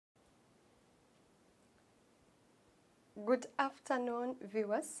Good afternoon,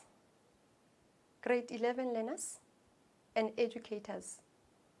 viewers, grade 11 learners, and educators.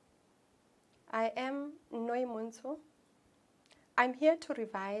 I am Noi Muntu. I'm here to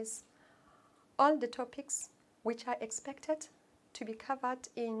revise all the topics which are expected to be covered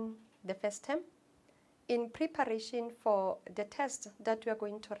in the first term in preparation for the test that we are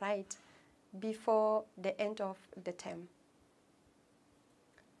going to write before the end of the term.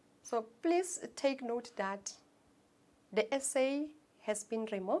 So please take note that the essay has been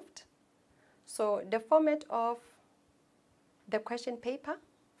removed. So the format of the question paper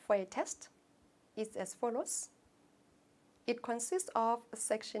for a test is as follows. It consists of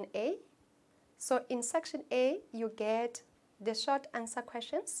section A. So in section A, you get the short answer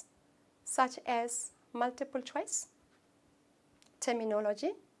questions such as multiple choice,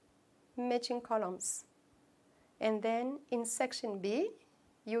 terminology, matching columns. And then in section B,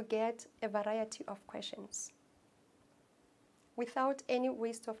 you get a variety of questions. Without any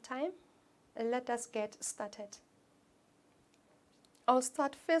waste of time, let us get started. I'll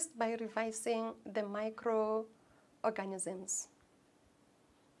start first by revising the microorganisms.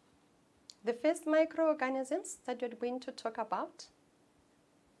 The first microorganisms that we're going to talk about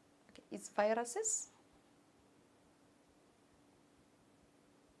is viruses.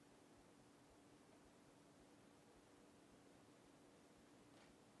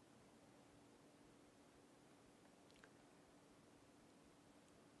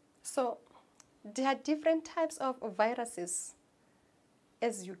 So there are different types of viruses,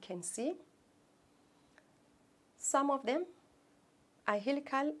 as you can see. Some of them are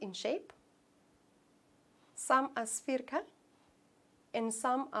helical in shape, some are spherical, and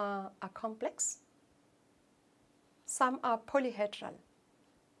some are complex. Some are polyhedral.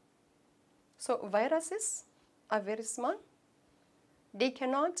 So viruses are very small. They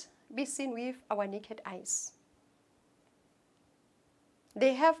cannot be seen with our naked eyes.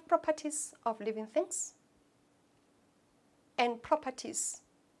 They have properties of living things and properties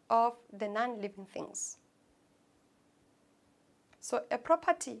of the non-living things. So a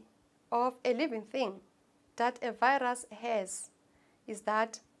property of a living thing that a virus has is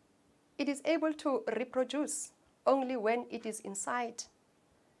that it is able to reproduce only when it is inside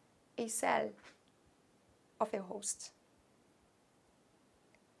a cell of a host.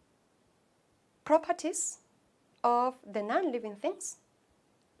 Properties of the non-living things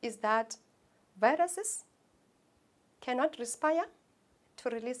is that viruses cannot respire to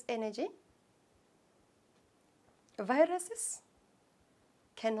release energy. Viruses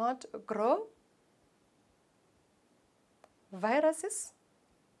cannot grow. Viruses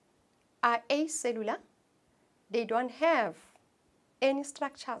are acellular. They don't have any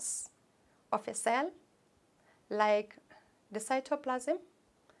structures of a cell like the cytoplasm,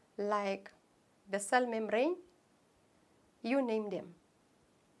 like the cell membrane, you name them.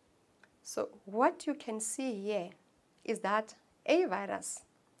 So what you can see here is that a virus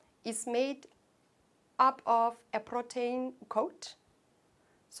is made up of a protein coat.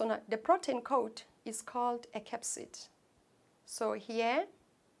 So now the protein coat is called a capsid. So here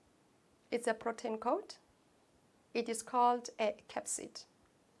it's a protein coat. It is called a capsid.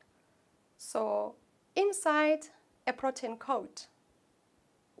 So inside a protein coat,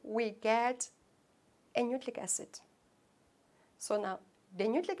 we get a nucleic acid. So now the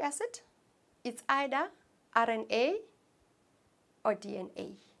nucleic acid is either RNA or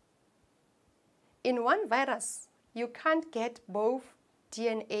DNA. In one virus, you can't get both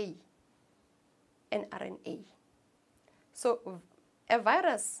DNA and RNA. So a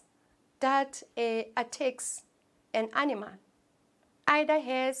virus that attacks an animal either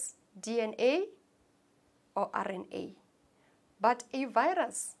has DNA or RNA. But a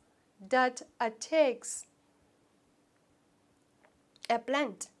virus that attacks a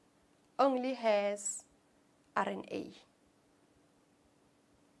plant only has RNA.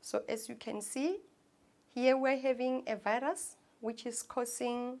 So as you can see, here we're having a virus which is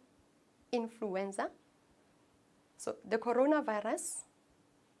causing influenza. So the coronavirus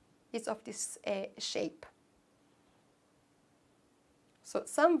is of this shape. So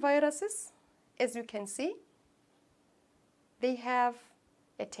some viruses, as you can see, they have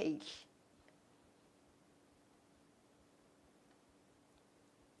a tail.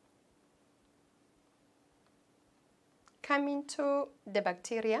 Coming to the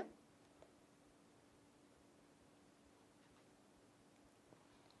bacteria.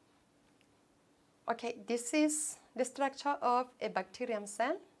 Okay, this is the structure of a bacterium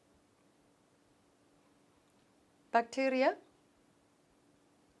cell. Bacteria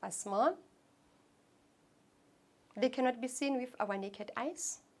are small. They cannot be seen with our naked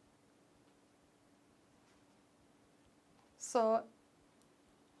eyes. So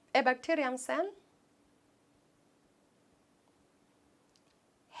a bacterium cell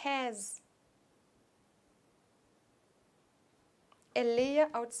has a layer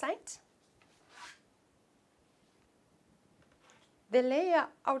outside. The layer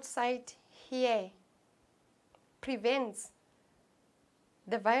outside here prevents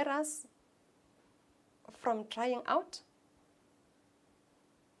the virus from drying out.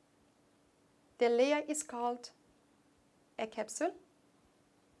 The layer is called a capsule.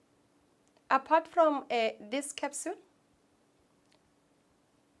 Apart from this capsule,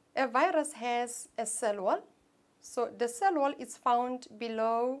 a virus has a cell wall. So the cell wall is found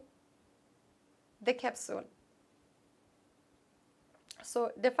below the capsule.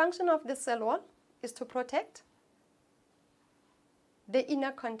 So the function of the cell wall is to protect the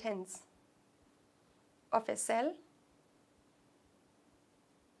inner contents of a cell.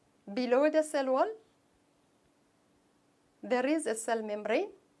 Below the cell wall, there is a cell membrane.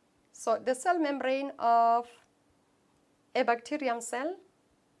 So the cell membrane of a bacterium cell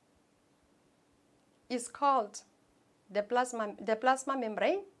is called the plasma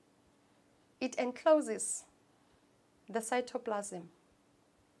membrane. It encloses the cytoplasm.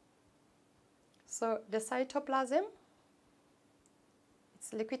 So the cytoplasm,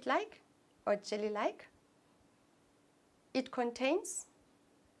 it's liquid-like or jelly-like. It contains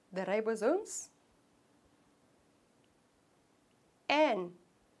the ribosomes and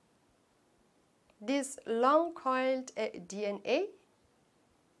this long-coiled DNA,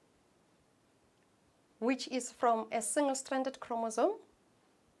 which is from a single-stranded chromosome,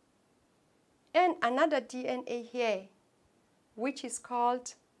 and another DNA here, which is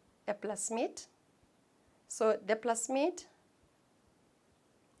called a plasmid. So the plasmid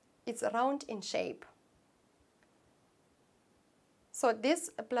is round in shape. So this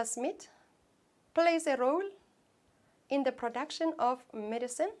plasmid plays a role in the production of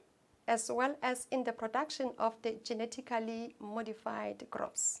medicine as well as in the production of the genetically modified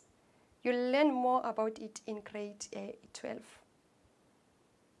crops. You'll learn more about it in grade 12.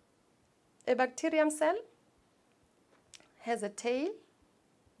 A bacterium cell has a tail,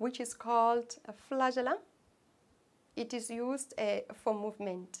 which is called a flagellum. It is used for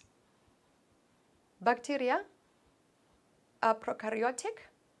movement. Bacteria are prokaryotic.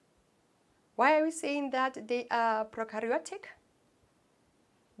 Why are we saying that they are prokaryotic?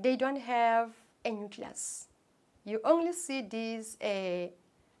 They don't have a nucleus. You only see this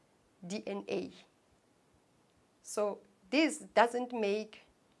DNA. So this doesn't make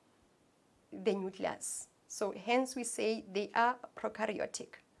the nucleus. So hence we say they are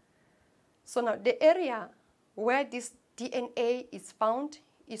prokaryotic. So now the area where this DNA is found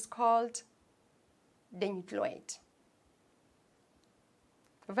is called the nucleoid.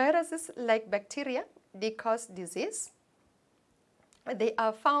 Viruses like bacteria, they cause disease. They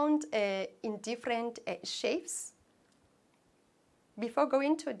are found in different shapes. Before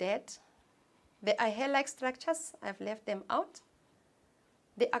going to that, the hair-like structures, I've left them out.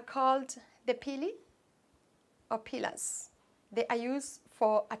 They are called the pili or pillars. They are used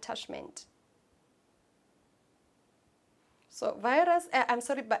for attachment. So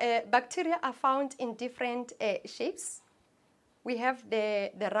bacteria are found in different shapes. We have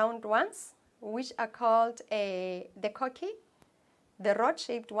the round ones, which are called the cocci, the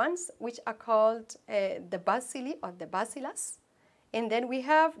rod-shaped ones, which are called the bacilli or the bacillus. And then we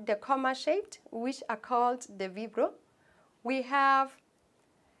have the comma-shaped, which are called the vibrio. We have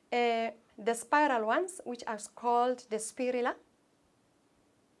the spiral ones, which are called the spirilla.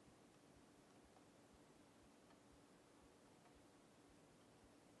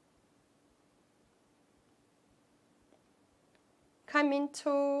 Coming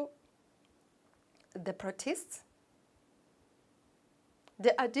to the protists,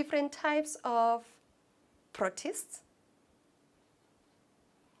 there are different types of protists.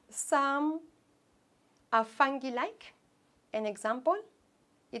 Some are fungi-like. An example,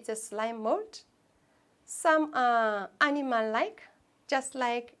 it's a slime mold. Some are animal-like, just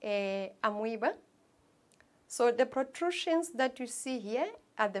like a amoeba. So the protrusions that you see here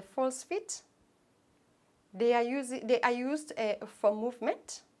are the false feet. They are used for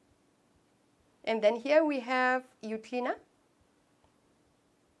movement. And then here we have Euglena.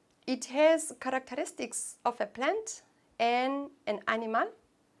 It has characteristics of a plant and an animal.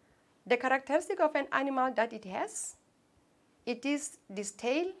 The characteristic of an animal that it has, it is this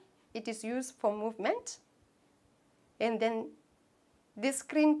tail. It is used for movement. And then this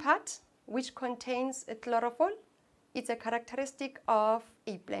green part, which contains a chlorophyll, it's a characteristic of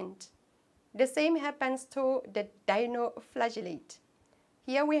a plant. The same happens to the dinoflagellate.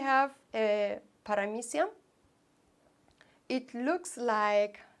 Here we have a paramecium. it looks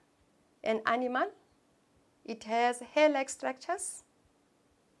like an animal. It has hair-like structures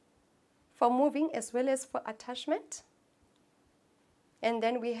for moving as well as for attachment. And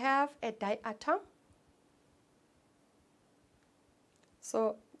then we have a diatom.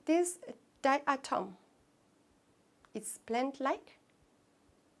 So this diatom is plant-like,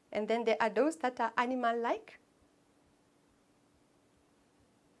 and then there are those that are animal-like.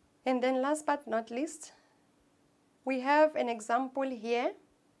 And then last but not least, we have an example here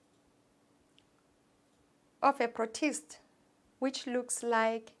of a protist which looks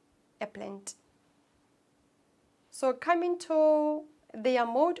like a plant. So coming to their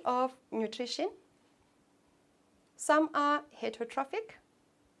mode of nutrition, some are heterotrophic.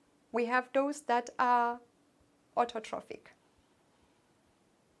 We have those that are autotrophic.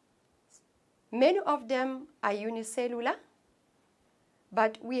 Many of them are unicellular,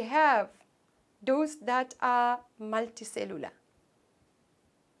 but we have those that are multicellular.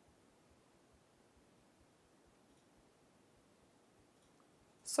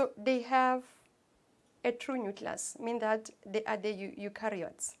 So they have a true nucleus, meaning that they are the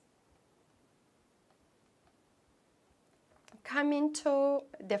eukaryotes. Coming to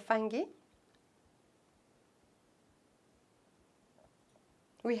the fungi,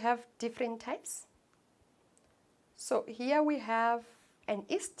 we have different types. So here we have an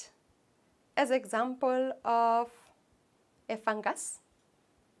yeast as example of a fungus.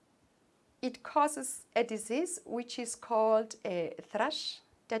 It causes a disease which is called a thrush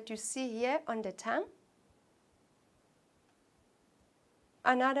that you see here on the tongue.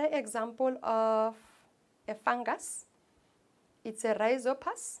 Another example of a fungus, it's a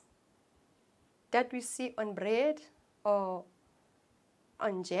rhizopus that we see on bread or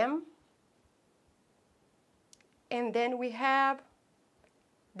on jam. And then we have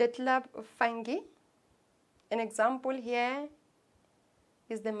the club of fungi. An example here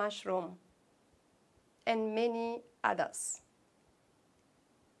is the mushroom and many others.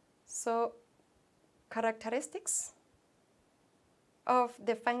 So characteristics of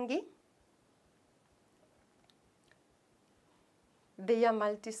the fungi: they are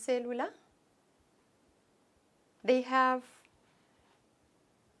multicellular, they have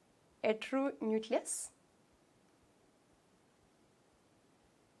a true nucleus,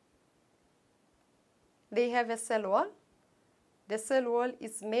 they have a cell wall. The cell wall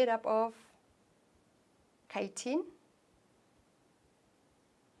is made up of chitin.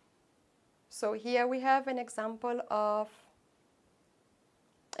 So here we have an example of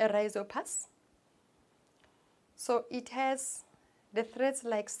a rhizopus. So it has the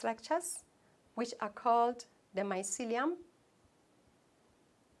thread-like structures which are called the mycelium.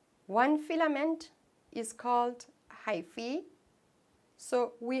 One filament is called hyphae.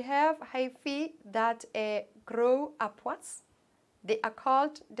 So we have hyphae that grow upwards. They are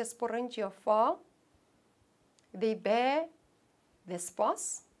called the sporangiophore. They bear the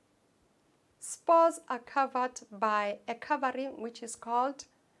spores. Spores are covered by a covering which is called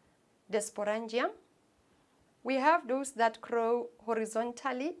the sporangium. We have those that grow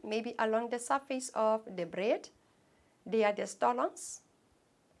horizontally, maybe along the surface of the bread. They are the stolons.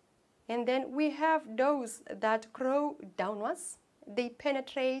 And then we have those that grow downwards. They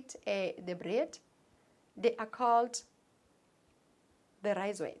penetrate the bread. They are called the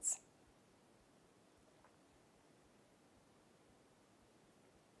rhizoids.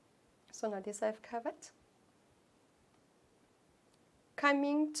 So now this I've covered.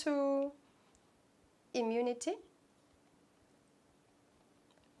 Coming to immunity.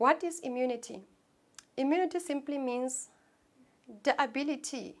 What is immunity? Immunity simply means the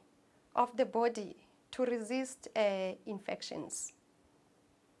ability of the body to resist infections.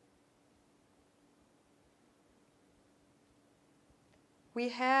 We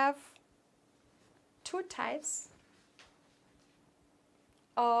have two types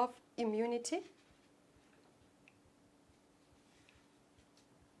of immunity.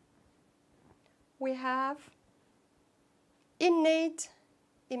 We have innate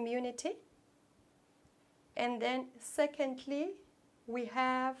immunity, and then secondly, we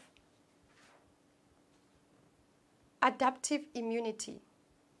have adaptive immunity.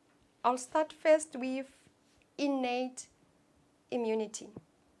 I'll start first with innate immunity.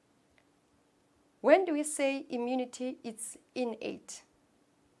 When do we say immunity? It's innate.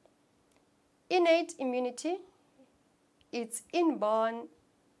 Innate immunity, it's inborn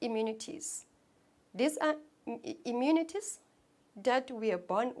immunities. These are immunities that we are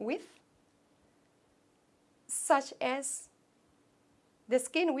born with, such as the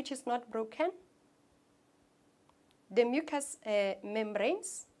skin which is not broken, the mucous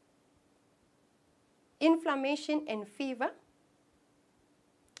membranes, inflammation and fever,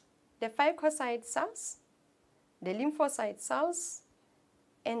 the phagocyte cells, the lymphocyte cells,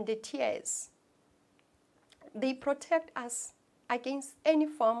 and the tears. They protect us against any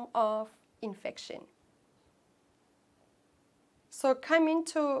form of infection. So coming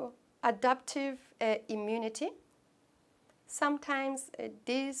to adaptive immunity, sometimes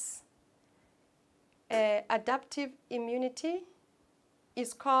this adaptive immunity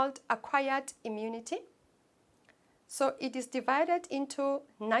is called acquired immunity. So it is divided into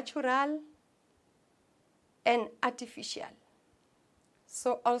natural and artificial.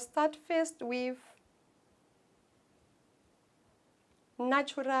 So I'll start first with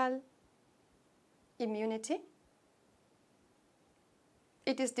natural immunity.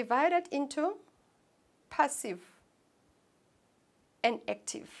 It is divided into passive and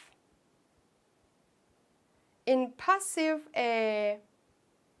active. In passive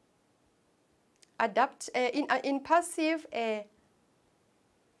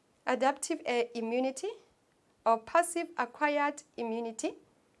adaptive immunity or passive acquired immunity,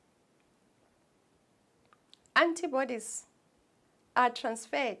 antibodies are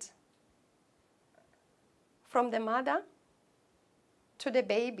transferred from the mother to the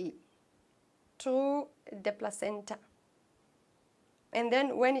baby through the placenta. And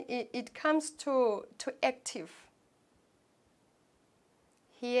then when it comes to active,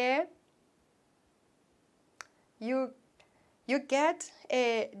 here you get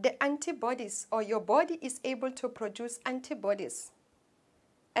the antibodies, or your body is able to produce antibodies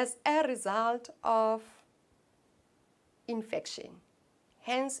as a result of infection.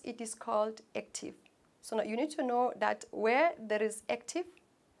 Hence, it is called active. So now you need to know that where there is active,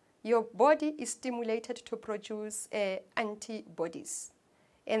 your body is stimulated to produce antibodies.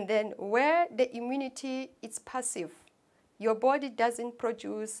 And then where the immunity is passive, your body doesn't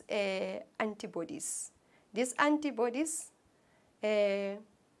produce antibodies. These antibodies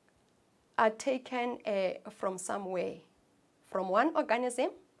are taken from somewhere, from one organism,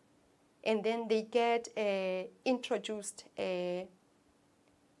 and then they get introduced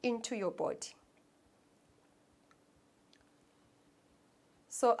into your body.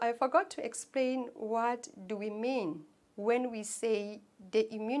 So I forgot to explain what do we mean when we say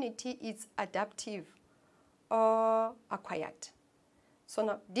the immunity is adaptive or acquired. So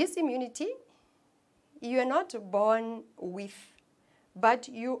now this immunity, you are not born with, but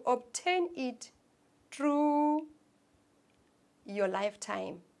you obtain it through your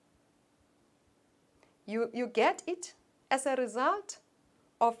lifetime. You get it as a result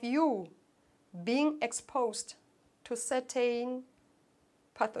of you being exposed to certain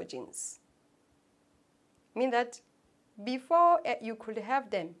pathogens. Mean that before you could have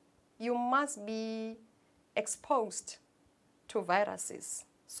them, you must be exposed to viruses.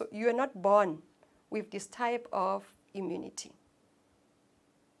 So you are not born with this type of immunity.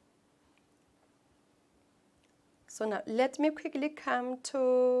 So now let me quickly come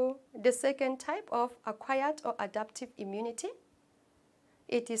to the second type of acquired or adaptive immunity.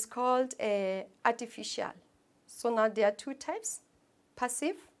 It is called artificial. So now there are two types,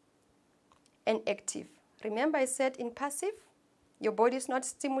 passive and active. Remember I said in passive, your body is not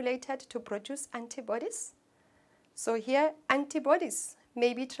stimulated to produce antibodies. So here antibodies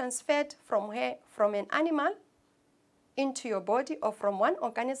may be transferred from an animal into your body, or from one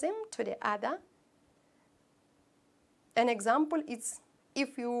organism to the other. An example is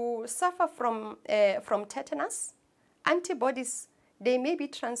if you suffer from tetanus, antibodies, they may be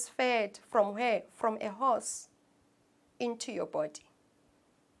transferred from a horse into your body.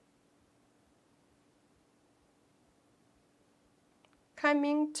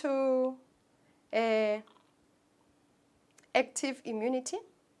 Coming to active immunity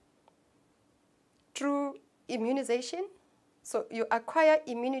through immunization. So you acquire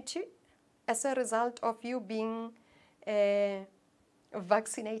immunity as a result of you being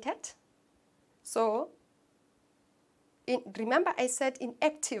vaccinated. So remember I said in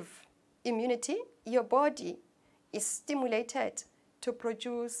active immunity, your body is stimulated to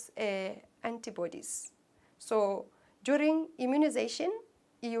produce antibodies. So during immunization,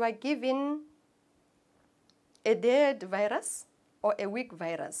 you are given a dead virus or a weak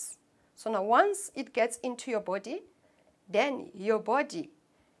virus. So now once it gets into your body, then your body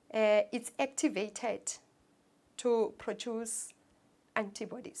is activated to produce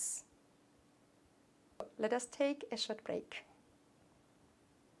antibodies. Let us take a short break.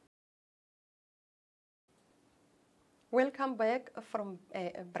 Welcome back from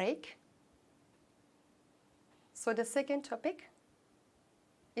a break. So the second topic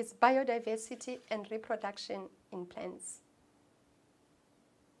is biodiversity and reproduction in plants.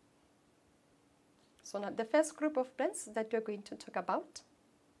 So now the first group of plants that we're going to talk about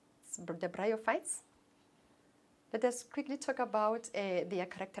is the bryophytes. Let us quickly talk about their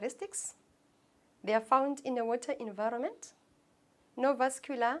characteristics. They are found in a water environment, no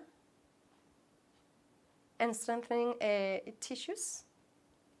vascular and strengthening tissues.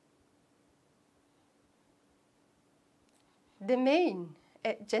 The main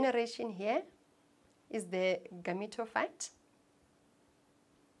generation here is the gametophyte.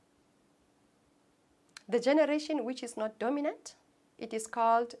 The generation which is not dominant, it is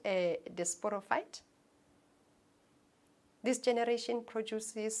called the sporophyte. This generation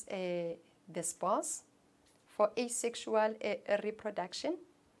produces the spores for asexual reproduction.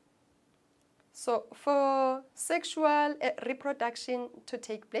 So for sexual reproduction to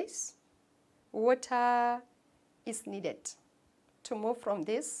take place, water is needed to move from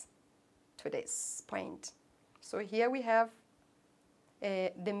this to this point. So here we have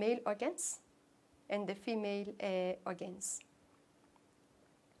the male organs and the female organs.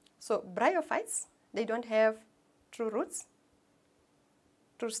 So bryophytes, they don't have true roots,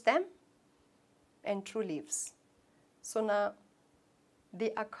 true stem, and true leaves. So now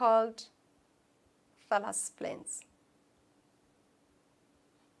they are called thallus plants.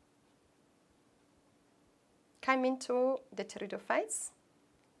 Coming to the pteridophytes.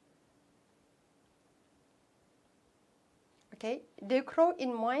 Okay, they grow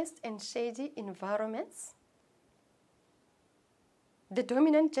in moist and shady environments. The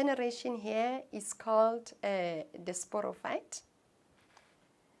dominant generation here is called the sporophyte.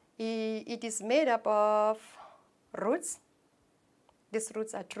 It is made up of roots. These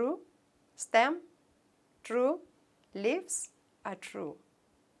roots are true. Stem, true. Leaves are true.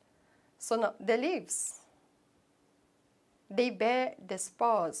 So now the leaves, they bear the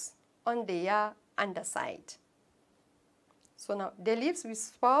spores on their underside. So now the leaves with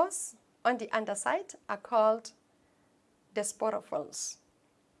spores on the underside are called the sporophytes.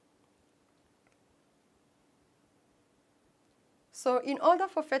 So in order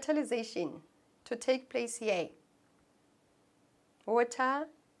for fertilization to take place here, water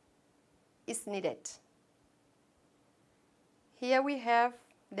is needed. Here we have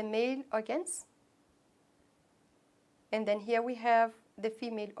the male organs, and then here we have the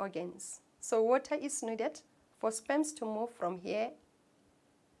female organs. So water is needed for sperms to move from here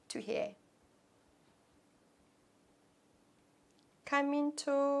to here. Coming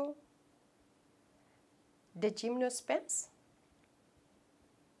to the gymnosperms.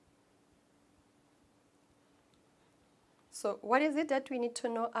 So what is it that we need to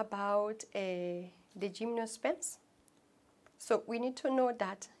know about the gymnosperms? So we need to know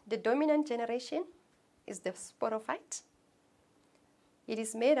that the dominant generation is the sporophyte. It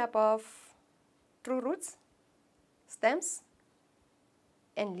is made up of true roots, stems,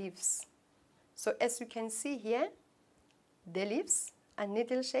 and leaves. So as you can see here, the leaves are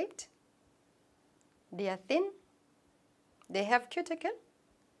needle-shaped. They are thin. They have cuticle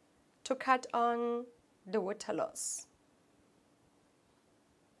to cut on the water loss.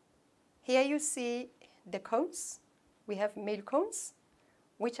 Here you see the cones. We have male cones,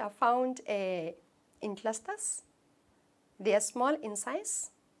 which are found in clusters. They are small in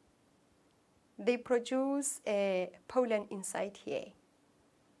size. They produce pollen inside here.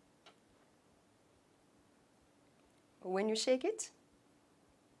 When you shake it,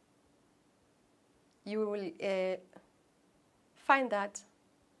 you will find that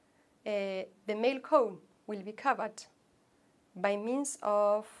the male cone will be covered by means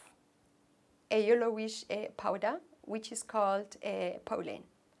of a yellowish powder, which is called pollen.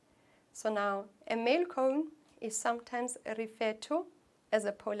 So now a male cone is sometimes referred to as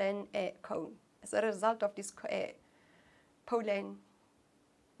a pollen cone as a result of this pollen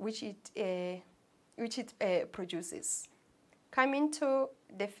which it produces. Coming to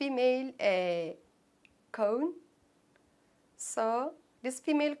the female cone. So this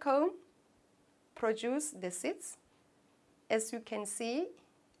female cone produces the seeds. As you can see,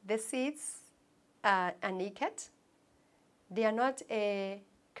 the seeds are naked. They are not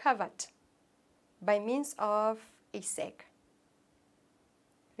covered by means of a sac.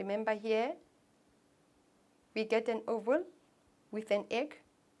 Remember here, we get an oval with an egg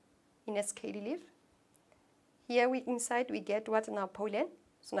in a scaly leaf. Here inside we get what now? Pollen.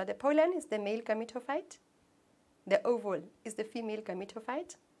 So now the pollen is the male gametophyte. The oval is the female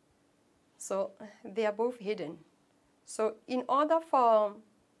gametophyte. So they are both hidden. So in order for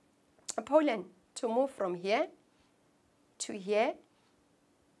a pollen to move from here to here,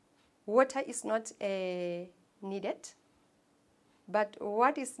 water is not needed, but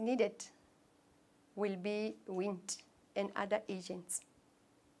what is needed will be wind and other agents.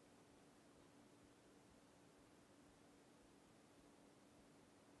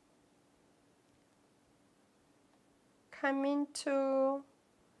 Coming to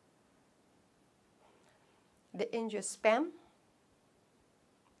the angiosperm,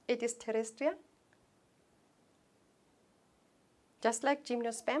 it is terrestrial. Just like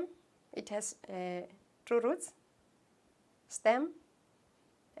gymnosperm, it has two roots, stem,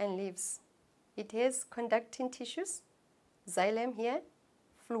 and leaves. It has conducting tissues, xylem here,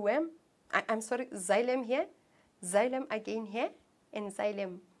 phloem, xylem here, xylem again here, and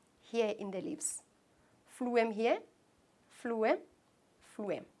xylem here in the leaves. Phloem here, phloem,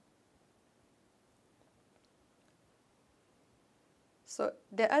 phloem. So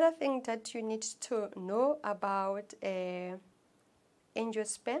the other thing that you need to know about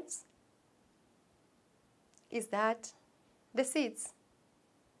angiosperms is that the seeds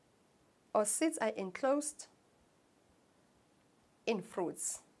are enclosed in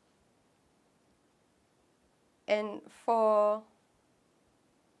fruits. And for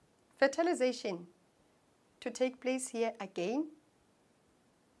fertilization to take place here again,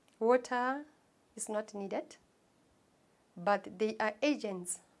 water is not needed, but they are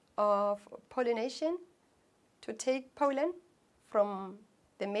agents of pollination to take pollen from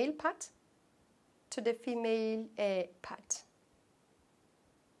the male part to the female part.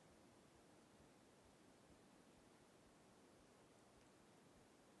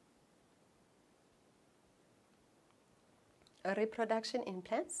 Reproduction in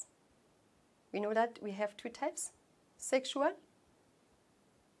plants. We know that we have two types, sexual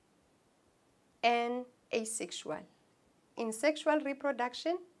and asexual. In sexual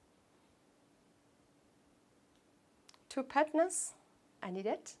reproduction, two partners are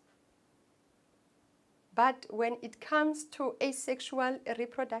needed. But when it comes to asexual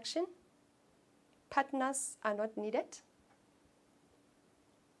reproduction, partners are not needed.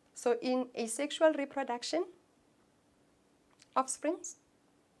 So in asexual reproduction, offsprings,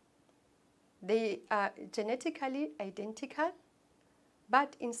 they are genetically identical,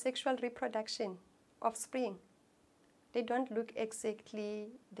 but in sexual reproduction, offspring, they don't look exactly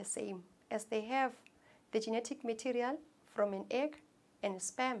the same, as they have the genetic material from an egg and a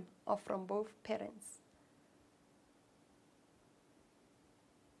sperm, or from both parents.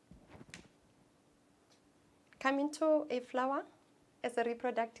 Coming to a flower as a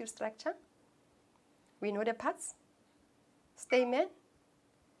reproductive structure, we know the parts. Stamen,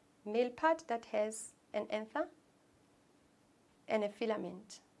 male part that has an anther and a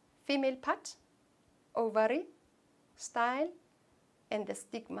filament. Female part, ovary, style, and the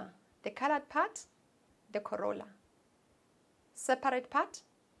stigma. The colored part, the corolla. Separate part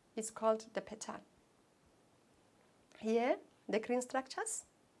is called the petal. Here, the green structures,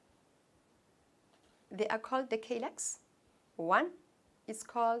 they are called the calyx. One is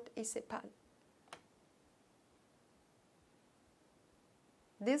called a sepal.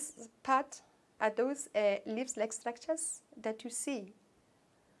 This part are those leaves-like structures that you see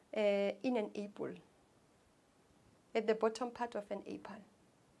in an apple, at the bottom part of an apple.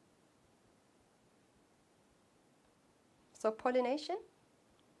 So pollination,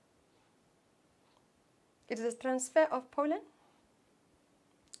 it is a transfer of pollen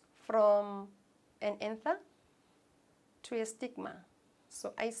from an anther to a stigma.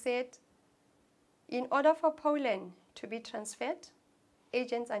 So I said, in order for pollen to be transferred,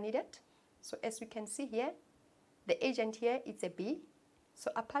 agents are needed. So as you can see here, the agent here is a bee.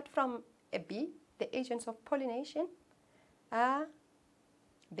 So apart from a bee, the agents of pollination are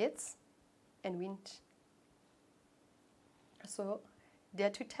birds and wind. So there are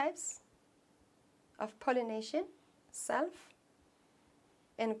two types of pollination, self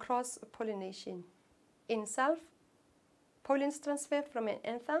and cross-pollination. In self, pollens transfer from an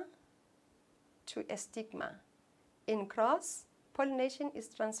anther to a stigma. In cross, pollination is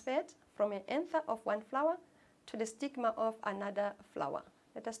transferred from an anther of one flower to the stigma of another flower.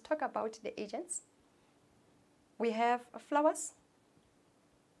 Let us talk about the agents. We have flowers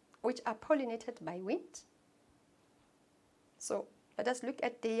which are pollinated by wind. So let us look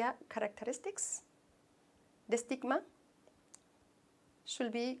at their characteristics. The stigma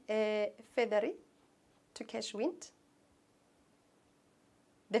should be feathery to catch wind.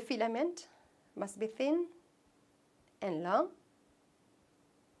 The filament must be thin and long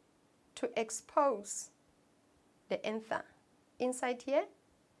to expose the anther. Inside here,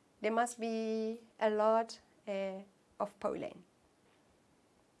 there must be a lot of pollen.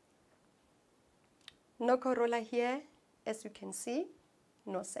 No corolla here, as you can see,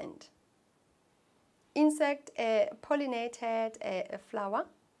 no scent. Insect pollinated flower,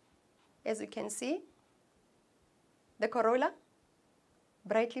 as you can see, the corolla,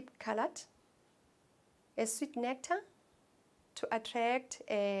 brightly colored, a sweet nectar to attract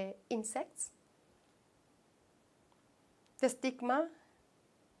insects. The stigma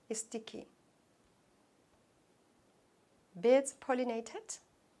is sticky. Birds pollinated.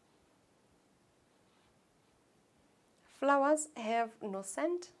 Flowers have no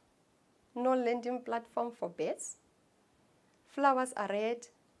scent, no landing platform for birds. Flowers are red,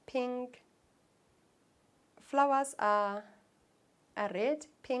 pink. Flowers are red,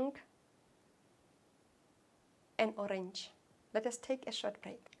 pink, and orange. Let us take a short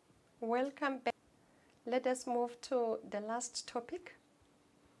break. Welcome back. Let us move to the last topic,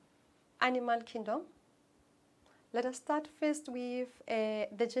 animal kingdom. Let us start first with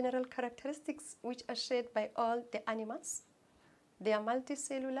the general characteristics which are shared by all the animals. They are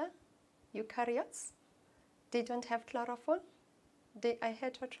multicellular eukaryotes. They don't have chlorophyll. They are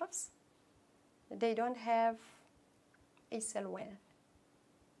heterotrophs. They don't have a cell wall.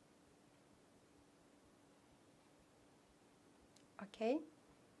 Okay.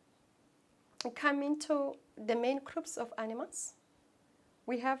 Coming to the main groups of animals,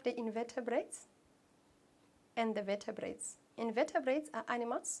 we have the invertebrates and the vertebrates. Invertebrates are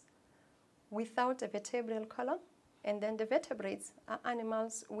animals without a vertebral column, and then the vertebrates are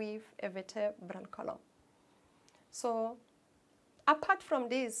animals with a vertebral column. So, apart from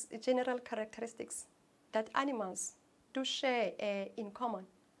these general characteristics that animals do share in common,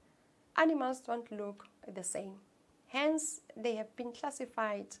 animals don't look the same. Hence, they have been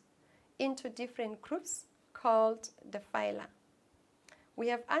classified into different groups called the phyla. We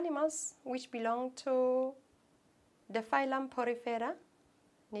have animals which belong to the phylum Porifera,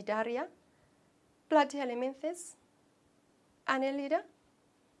 Cnidaria, Platyhelminthes, Annelida,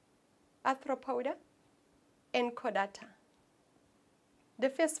 Arthropoda, and Chordata. The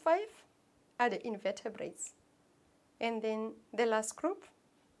first five are the invertebrates. And then the last group,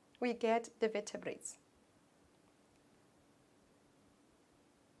 we get the vertebrates.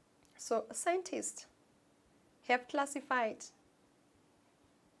 So scientists have classified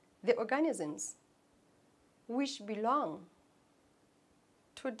the organisms which belong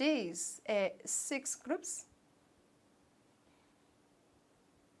to these 6 groups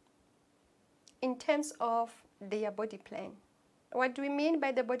in terms of their body plan. What do we mean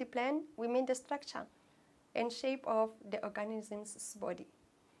by the body plan? We mean the structure and shape of the organism's body.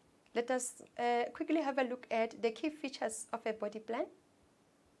 Let us quickly have a look at the key features of a body plan.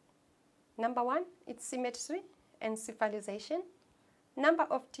 Number 1, it's symmetry and cephalization. Number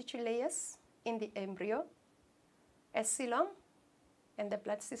of tissue layers in the embryo, a coelom and the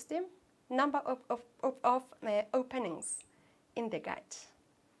blood system, number of openings in the gut.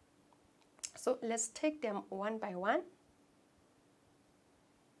 So let's take them one by one.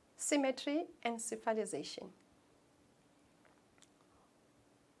 Symmetry and cephalization.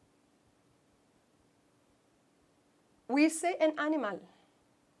 We say an animal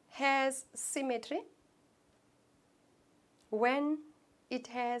has symmetry when it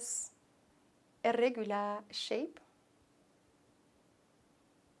has a regular shape,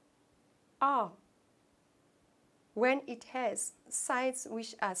 or when it has sides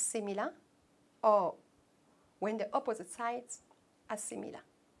which are similar, or when the opposite sides are similar.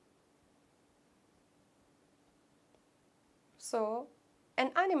 So,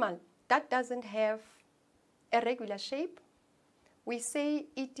 an animal that doesn't have a regular shape, we say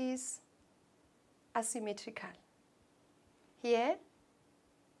it is asymmetrical. Here,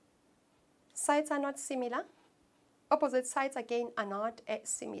 sides are not similar. Opposite sides again are not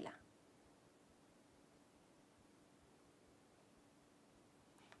similar.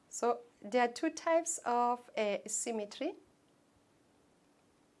 So there are 2 types of symmetry.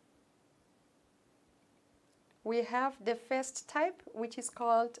 We have the first type, which is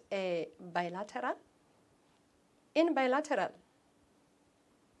called bilateral. In bilateral,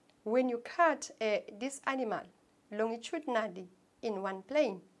 when you cut this animal longitudinally in one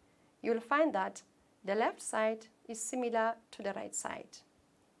plane, you'll find that the left side is similar to the right side.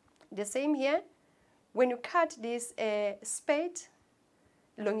 The same here, when you cut this spade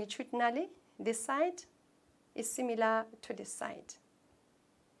longitudinally, this side is similar to this side.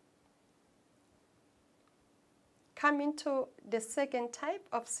 Coming to the second type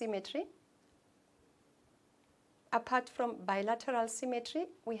of symmetry, apart from bilateral symmetry,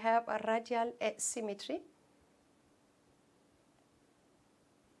 we have a radial symmetry.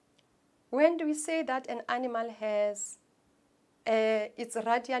 When do we say that an animal has it's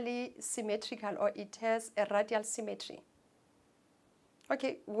radially symmetrical, or it has a radial symmetry?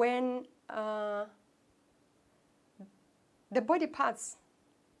 Okay, when the body parts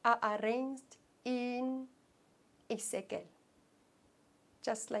are arranged in a circle,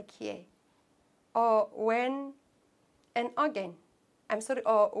 just like here, or when an organism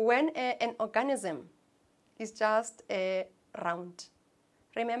is just a round.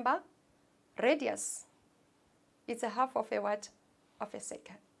 Remember, radius is a half of a what? Of a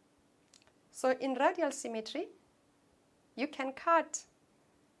circle. So in radial symmetry, you can cut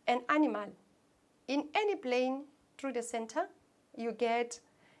an animal in any plane through the center, you get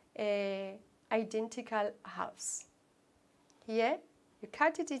identical halves. Here, you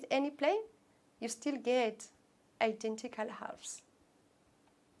cut it in any plane, you still get identical halves.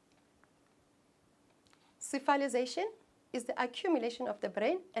 Cephalization is the accumulation of the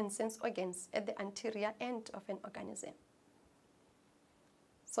brain and sense organs at the anterior end of an organism.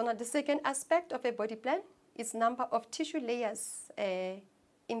 So now the second aspect of a body plan is number of tissue layers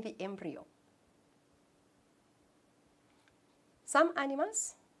in the embryo. Some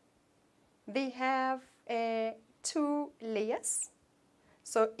animals, they have 2 layers.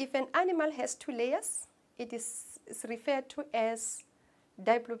 So if an animal has 2 layers, it is referred to as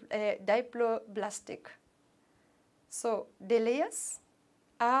diploblastic. So the layers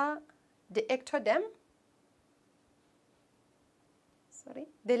are the ectoderm.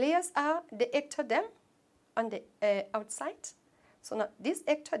 The layers are the ectoderm on the outside. So now this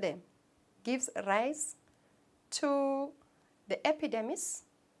ectoderm gives rise to the epidermis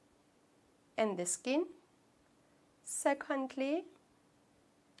and the skin. Secondly,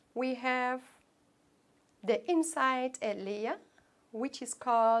 we have the inside layer, which is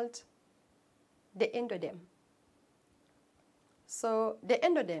called the endoderm. So the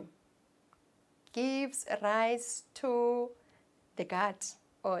endoderm gives rise to the gut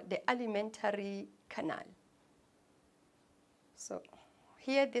or the alimentary canal. So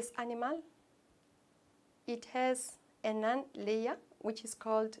here this animal, it has a non-layer which is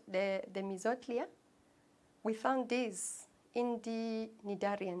called the mesoglia. We found this in the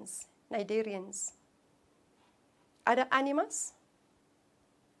cnidarians. Other animals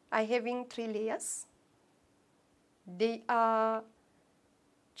are having 3 layers. They are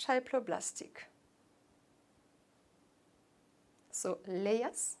triploblastic. So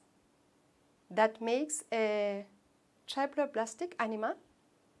layers that makes a triploblastic animal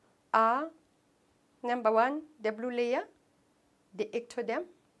are number 1, the blue layer, the ectoderm,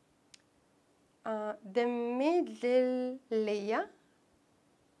 the middle layer,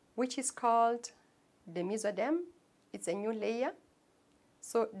 which is called the mesoderm. It's a new layer.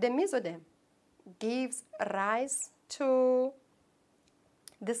 So the mesoderm gives rise to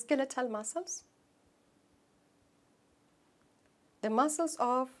the skeletal muscles, the muscles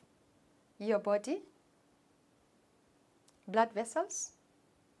of your body, blood vessels,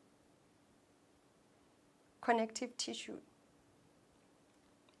 connective tissue,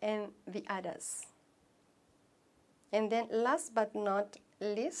 and the others. And then last but not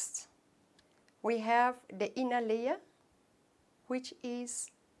least, we have the inner layer, which is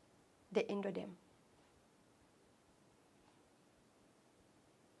the endoderm.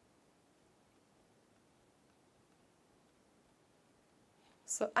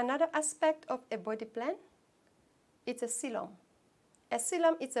 So another aspect of a body plan, it's a coelom. A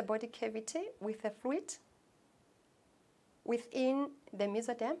coelom is a body cavity with a fluid within the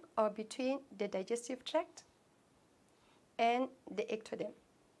mesoderm or between the digestive tract and the ectoderm.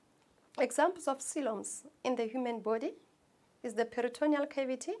 Examples of coeloms in the human body is the peritoneal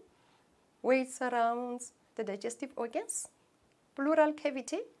cavity, where it surrounds the digestive organs, pleural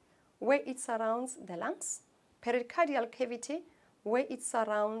cavity, where it surrounds the lungs, pericardial cavity, where it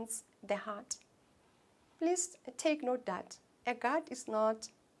surrounds the heart. Please take note that a gut is not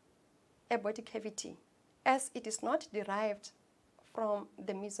a body cavity, as it is not derived from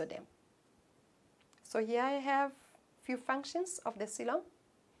the mesoderm. So here I have few functions of the coelom.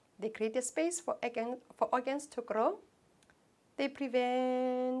 They create a space for organs to grow. They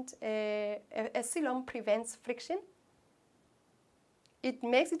prevent, a coelom prevents friction. It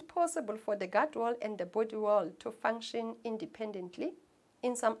makes it possible for the gut wall and the body wall to function independently.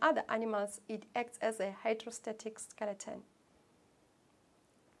 In some other animals, it acts as a hydrostatic skeleton.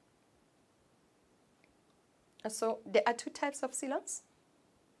 So there are 2 types of coeloms,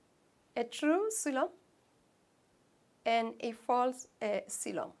 a true coelom and a false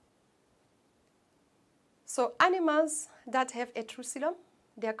coelom. So animals that have a true coelom,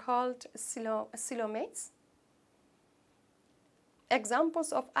 they are called coelomates.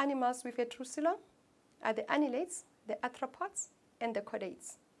 Examples of animals with a true coelom are the annelids, the arthropods, and the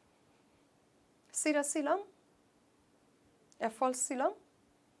chordates. Pseudocoelom, a false coelom.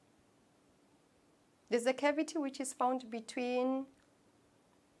 There's a cavity which is found between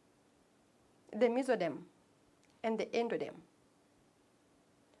the mesoderm and the endoderm.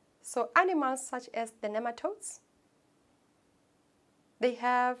 So animals such as the nematodes, they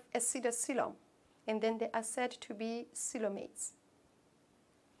have a pseudocoelom. and then they are said to be coelomates.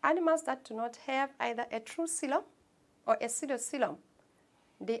 Animals that do not have either a true coelom or a pseudocoelom,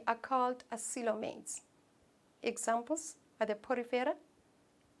 they are called coelomates. Examples are the porifera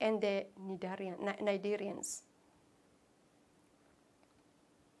and the cnidarians.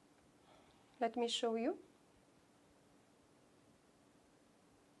 Let me show you.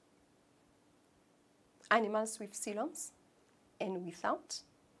 Animals with coeloms and without,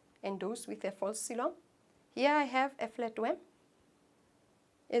 and those with a false coelom. Here I have a flatworm.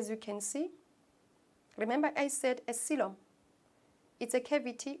 As you can see, remember I said a coelom. It's a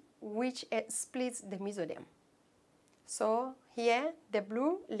cavity which splits the mesoderm. So here the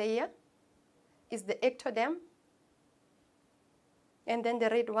blue layer is the ectoderm, and then the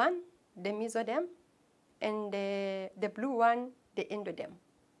red one, the mesoderm, and the blue one, the endoderm,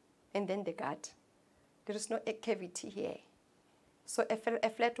 and then the gut. There is no cavity here. So a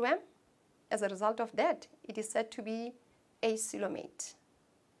flatworm, as a result of that, it is said to be a coelomate.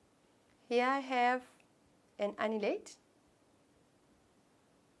 Here I have an annelid.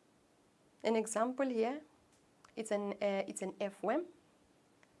 An example here, it's an F-worm.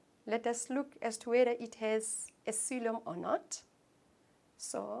 Let us look as to whether it has a coelom or not.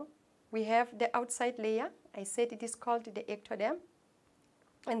 So we have the outside layer. I said it is called the ectoderm.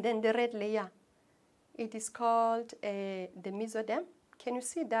 And then the red layer, it is called the mesoderm. Can you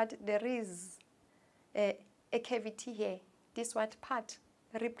see that there is a cavity here? This white part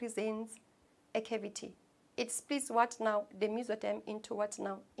represents a cavity. It splits what now? The mesoderm into what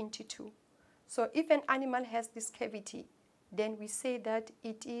now? Into two. So if an animal has this cavity, then we say that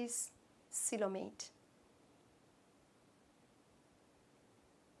it is coelomate.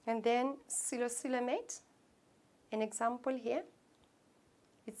 And then coelomate, an example here,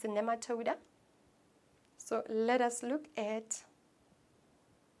 it's a nematoda. So let us look at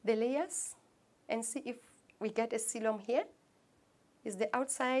the layers and see if we get a coelom here. Is the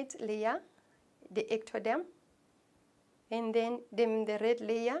outside layer, the ectoderm, and then the red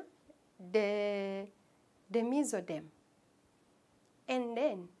layer, the mesoderm. And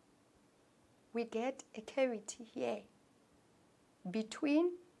then we get a cavity here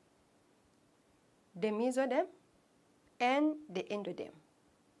between the mesoderm and the endoderm.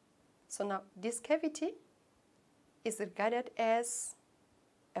 So now this cavity is regarded as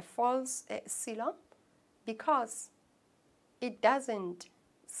a false coelom because it doesn't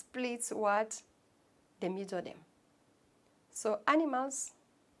split what? The mesoderm. So animals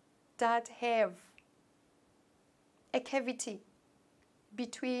that have a cavity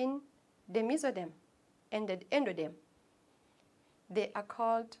between the mesoderm and the endoderm, they are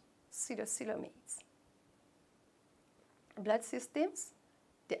called pseudocoelomates. Blood systems,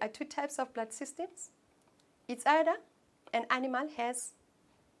 there are two types of blood systems. It's either an animal has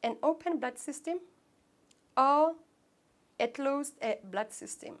an open blood system or a closed blood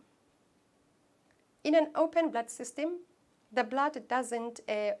system. In an open blood system, the blood doesn't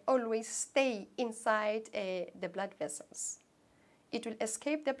always stay inside the blood vessels. It will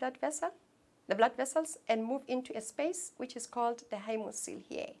escape the blood vessels, and move into a space which is called the hymocoel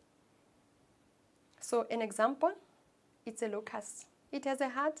here. So an example, it's a locust. It has a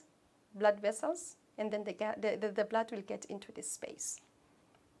heart, blood vessels, and then the blood will get into this space.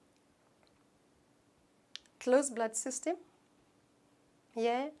 Closed blood system.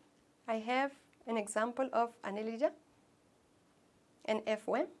 Here I have an example of annelida, an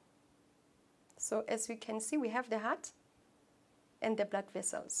F-worm. So as we can see, we have the heart and the blood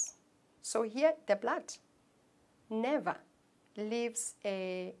vessels. So here the blood never leaves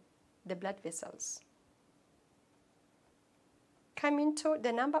the blood vessels. Coming to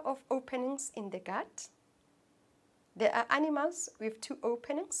the number of openings in the gut, there are animals with 2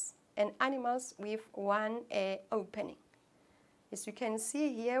 openings and animals with 1 opening. As you can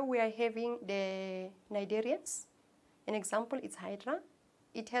see here, we are having the cnidarians. An example is Hydra.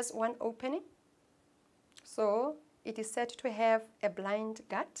 It has 1 opening, so it is said to have a blind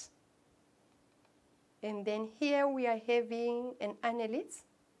gut. And then here we are having an annelid.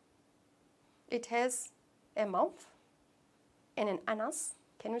 It has a mouth and an anus.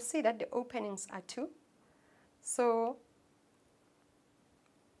 Can you see that the openings are 2? So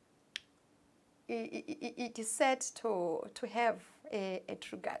it is said to have a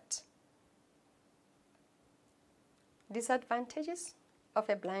true gut. Disadvantages of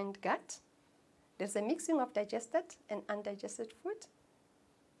a blind gut. There's a mixing of digested and undigested food.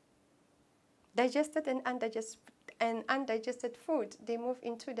 Digested and undigested food, they move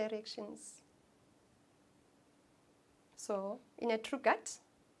in 2 directions. So in a true gut,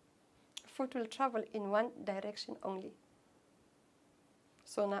 food will travel in 1 direction only.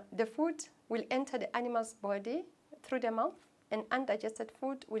 So now the food will enter the animal's body through the mouth, and undigested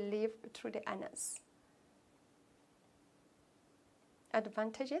food will leave through the anus.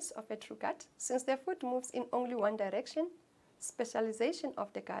 Advantages of a true gut. Since the food moves in only one direction, specialization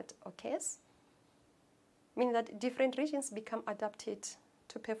of the gut occurs, meaning that different regions become adapted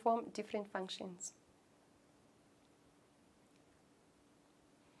to perform different functions.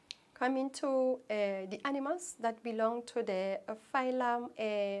 Coming to the animals that belong to the phylum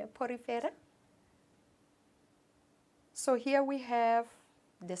Porifera. So here we have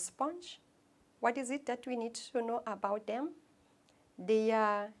the sponge. What is it that we need to know about them? They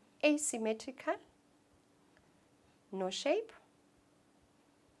are asymmetrical, no shape.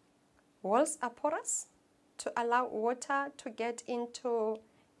 Walls are porous to allow water to get into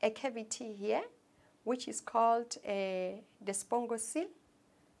a cavity here, which is called the spongocoel.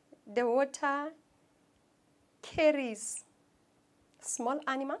 The water carries small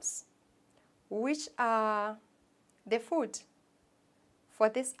animals, which are the food for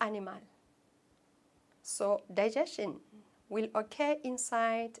this animal. So digestion will occur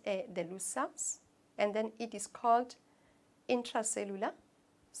inside the loose cells, and then it is called intracellular.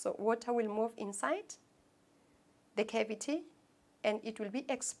 So water will move inside the cavity, and it will be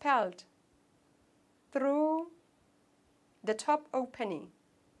expelled through the top opening,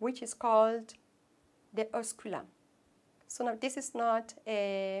 which is called the osculum. So now this is not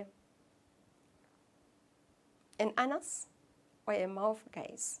an anus or a mouth,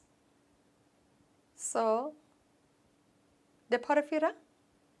 guys. So the porifera,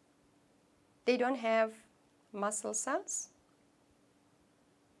 they don't have muscle cells.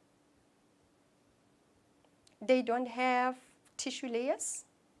 They don't have tissue layers.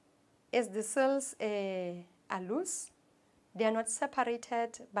 As the cells are loose, they are not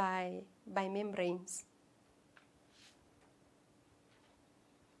separated by membranes.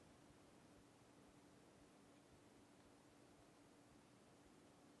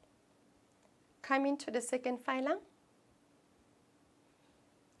 Coming to the second phylum,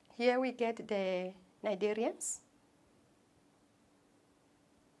 here we get the cnidarians.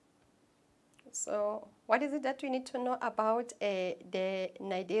 So what is it that we need to know about the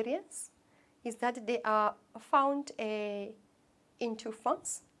cnidarians? Is that they are found in two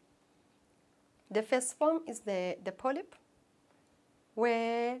forms. The first form is the polyp,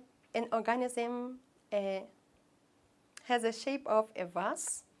 where an organism has a shape of a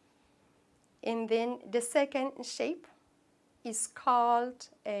vase. And then the second shape is called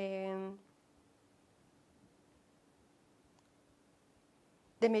the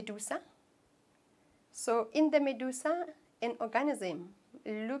medusa. So in the medusa, an organism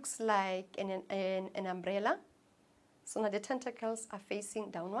looks like an umbrella. So now the tentacles are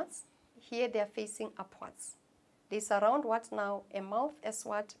facing downwards. Here they are facing upwards. They surround what now? A mouth as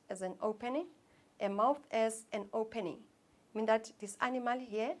what? As an opening. A mouth as an opening. I mean that this animal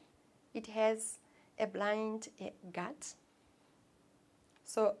here, it has a blind gut.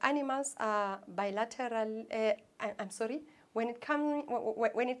 So animals are bilateral. When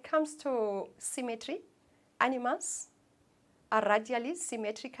it comes to symmetry, animals are radially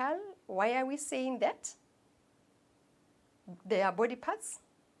symmetrical. Why are we saying that? They are body parts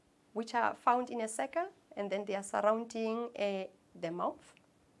which are found in a circle, and then they are surrounding the mouth.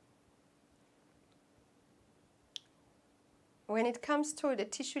 When it comes to the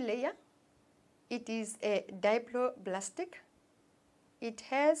tissue layer, it is a diploblastic. It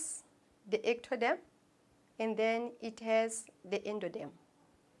has the ectoderm, and then it has the endoderm.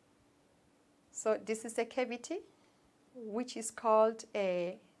 So this is a cavity which is called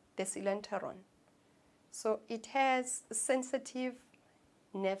the coelenteron. So it has sensitive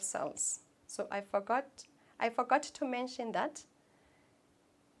nerve cells. So I forgot to mention that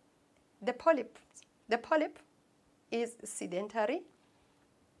the polyp is sedentary,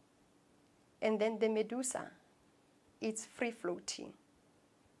 and then the medusa is free floating.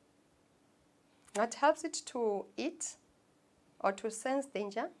 What helps it to eat or to sense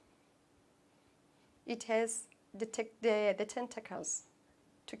danger? It has the tentacles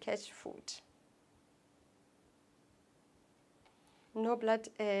to catch food. No blood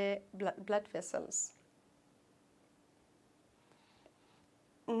vessels.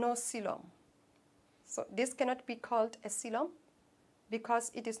 No coelom. So this cannot be called a coelom because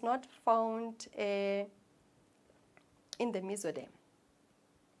it is not found in the mesoderm.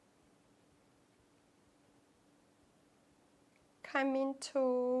 Coming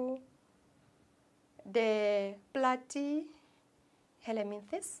to the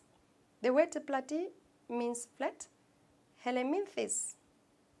platyhelminthes. The word platy means flat. Helminthes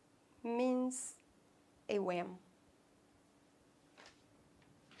means a worm.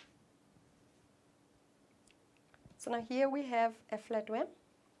 So now here we have a flatworm.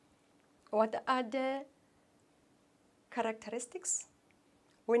 What are the characteristics?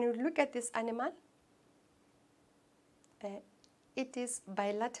 When you look at this animal, it is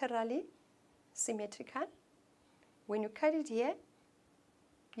bilaterally symmetrical. When you cut it here,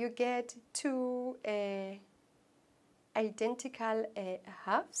 you get two identical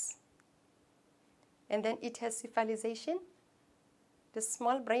halves. And then it has cephalization, the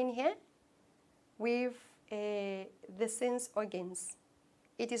small brain here, with the sense organs.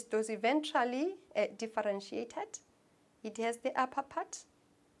 It is dorsiventrally differentiated. It has the upper part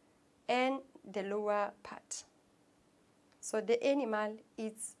and the lower part. So the animal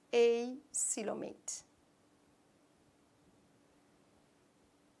is a coelomate.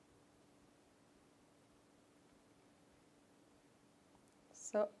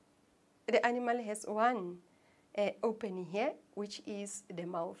 So the animal has one opening here, which is the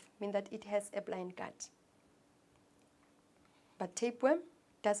mouth, meaning that it has a blind gut. But tapeworm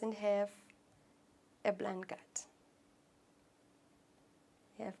doesn't have a blind gut.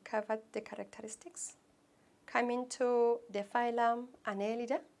 We have covered the characteristics. Coming to the phylum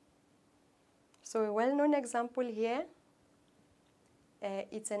Annelida. So a well-known example here,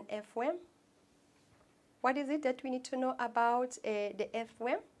 it's an earthworm. What is it that we need to know about the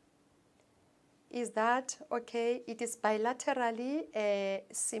earthworm? Is that, okay, it is bilaterally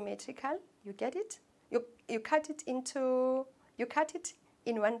symmetrical. You get it? You cut it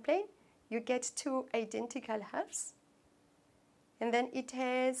in one plane, you get two identical halves. And then it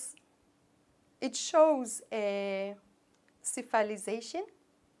shows a cephalization.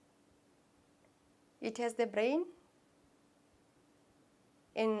 It has the brain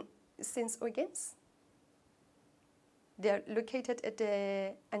and sense organs. They are located at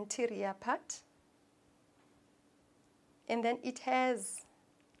the anterior part. And then it has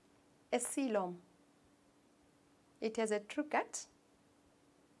a coelom. It has a true gut,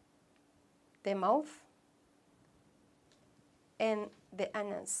 the mouth, and the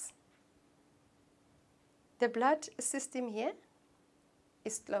anus. The blood system here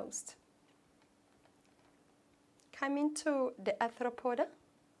is closed. Coming to the arthropoda.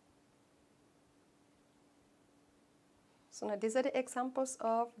 So now these are the examples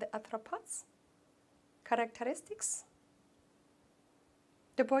of the arthropods. Characteristics.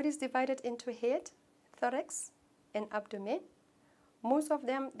 The body is divided into head, thorax, and abdomen. Most of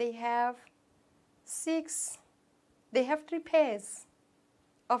them, they have 3 pairs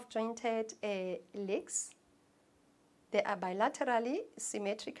of jointed legs. They are bilaterally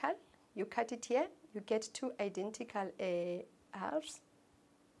symmetrical. You cut it here, you get two identical halves.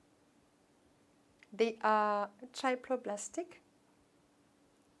 They are triploblastic.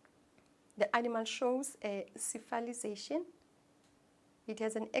 The animal shows a cephalization. It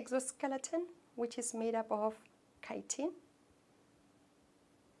has an exoskeleton, which is made up of chitin.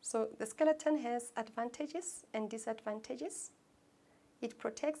 So the skeleton has advantages and disadvantages. It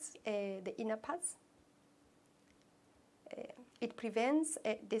protects the inner parts. It prevents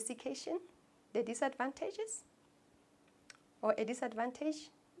desiccation. The disadvantages, or a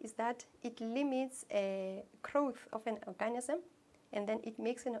disadvantage, is that it limits growth of an organism, and then it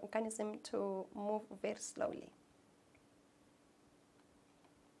makes an organism to move very slowly.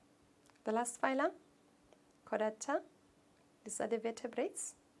 The last phylum, Chordata. These are the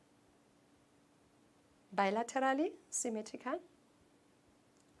vertebrates. Bilaterally symmetrical.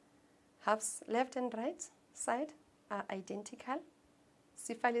 Halves left and right side are identical.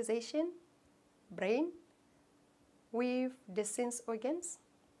 Cephalization, brain with the sense organs.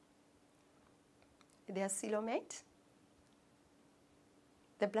 They are coelomate.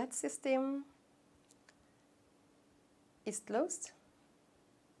 The blood system is closed.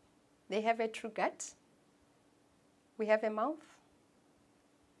 They have a true gut. We have a mouth.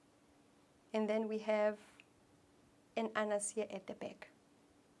 And then we have an anus here at the back.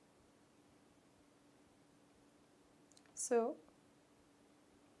 So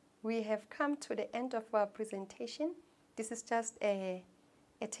we have come to the end of our presentation. This is just a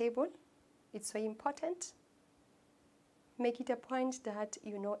table. It's so important. Make it a point that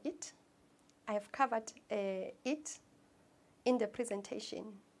you know it. I have covered it in the presentation.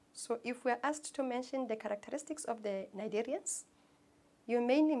 So if we are asked to mention the characteristics of the cnidarians, you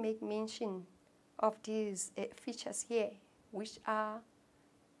mainly make mention of these features here, which are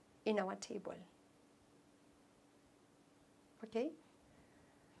in our table. Okay?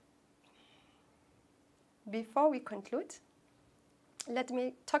 Before we conclude, let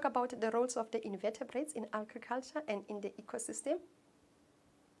me talk about the roles of the invertebrates in agriculture and in the ecosystem.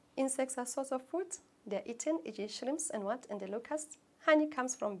 Insects are source of food. They're eaten, e.g. shrimps and the locusts. Honey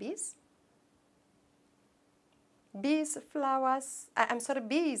comes from bees. Bees,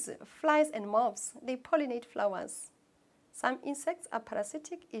 bees, flies and moths, they pollinate flowers. Some insects are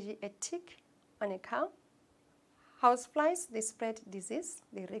parasitic, e.g. a tick on a cow. Houseflies, they spread disease,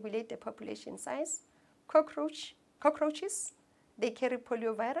 they regulate the population size. Cockroaches, they carry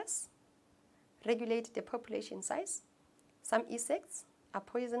poliovirus, regulate the population size. Some insects are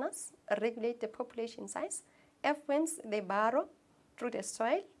poisonous, regulate the population size. Earthworms, they burrow through the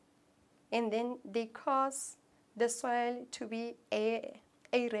soil, and then they cause the soil to be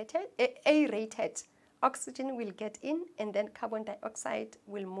aerated. Oxygen will get in, and then carbon dioxide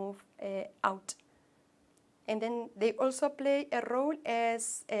will move out. And then they also play a role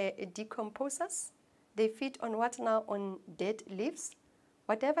as decomposers. They feed on what now? On dead leaves.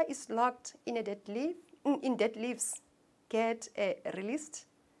 Whatever is locked in a dead leaf, in dead leaves, get released,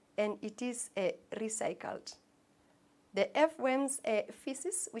 and it is recycled. The earthworms'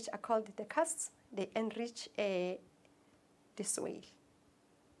 feces, which are called the casts, they enrich the soil.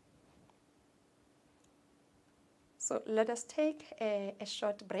 So let us take a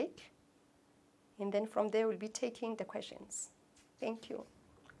short break, and then from there we'll be taking the questions. Thank you.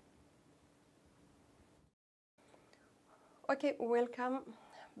 Okay, welcome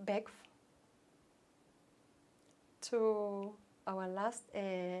back to our last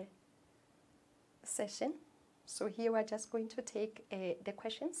session. So here we're just going to take the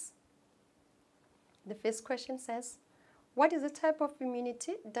questions. The first question says, what is the type of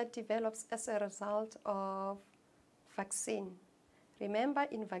immunity that develops as a result of vaccine? Remember,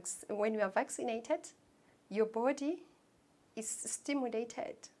 when you are vaccinated, your body is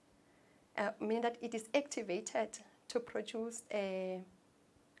stimulated, meaning that it is activated to produce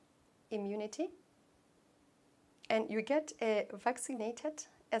immunity. And you get vaccinated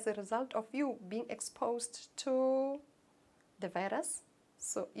as a result of you being exposed to the virus.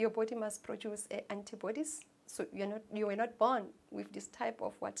 So your body must produce antibodies. So you were not born with this type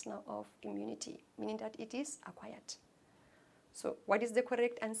of of immunity, meaning that it is acquired. So what is the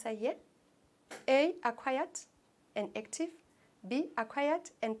correct answer here? A, acquired and active. B,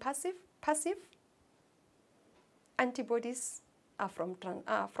 acquired and passive. Passive. Antibodies are from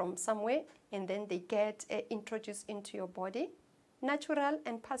somewhere, and then they get introduced into your body. Natural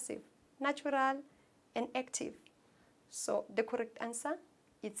and passive. Natural and active. So the correct answer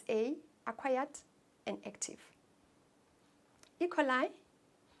is A, acquired and active. E. coli,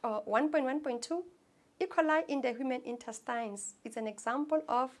 1.1.2, E. coli in the human intestines is an example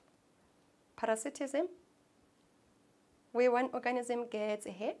of parasitism, where one organism gets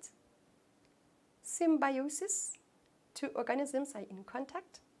ahead. Symbiosis, two organisms are in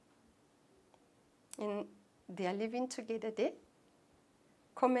contact, and they are living together there.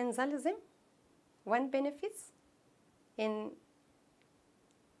 Commensalism, one benefits, and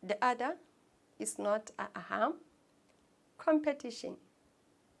the other is not a harm. Competition,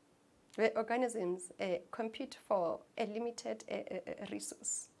 where organisms compete for a limited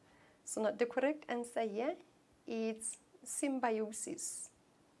resource. So now the correct answer here is symbiosis.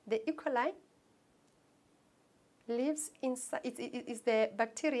 The E. coli lives inside, it is the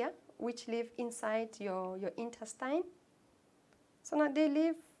bacteria which live inside your intestine. So now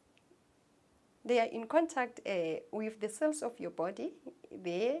they are in contact with the cells of your body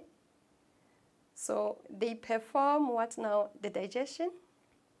there. So they perform the digestion,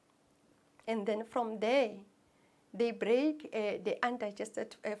 and then from there they break the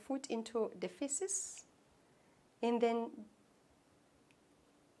undigested food into the feces, and then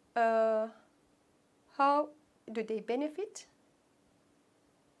how do they benefit?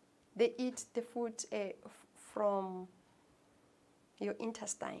 They eat the food from your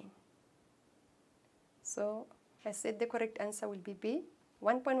intestine. So I said the correct answer will be B.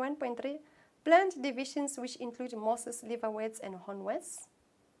 1.1.3, plant divisions which include mosses, liverworts, and hornworts.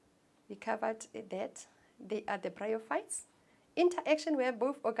 We covered that. They are the bryophytes. Interaction where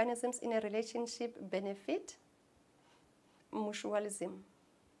both organisms in a relationship benefit. Mutualism.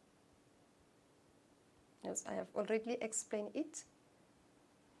 Yes, I have already explained it.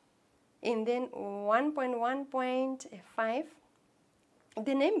 And then 1.1.5,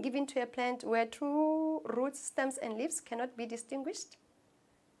 the name given to a plant where true roots, stems, and leaves cannot be distinguished.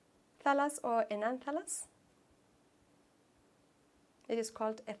 Thallus or enanthallus. It is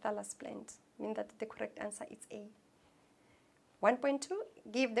called a thallus plant, meaning that the correct answer is A. 1.2,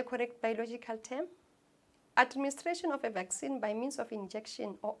 give the correct biological term. Administration of a vaccine by means of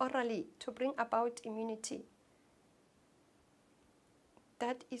injection or orally to bring about immunity.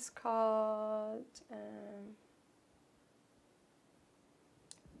 That is called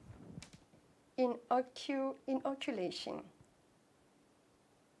inoculation.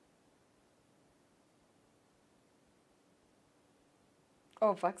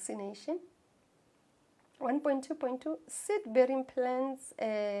 or vaccination. 1.2.2, seed-bearing plants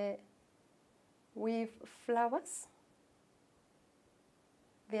with flowers.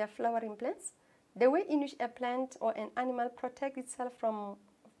 They are flowering plants. The way in which a plant or an animal protects itself from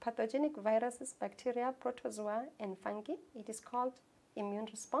pathogenic viruses, bacteria, protozoa, and fungi, it is called immune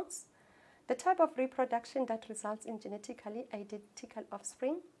response. The type of reproduction that results in genetically identical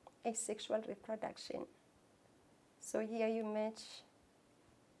offspring, asexual reproduction. So here you match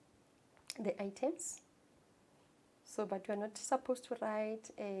the items. So, but you are not supposed to write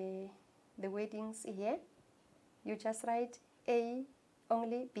the wordings here. You just write A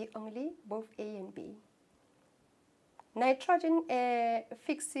only, B only, both A and B. Nitrogen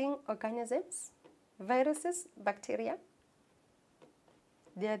fixing organisms, viruses, bacteria.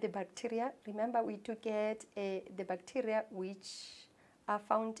 They are the bacteria. Remember, we do get the bacteria which are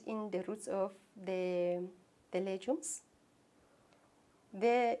found in the roots of the legumes.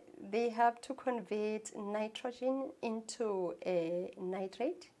 They have to convert nitrogen into a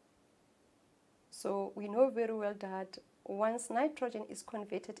nitrate. So we know very well that once nitrogen is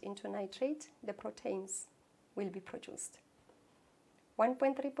converted into nitrate, the proteins will be produced.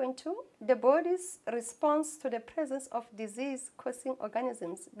 1.3.2, the body's response to the presence of disease-causing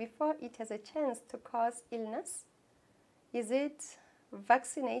organisms before it has a chance to cause illness. Is it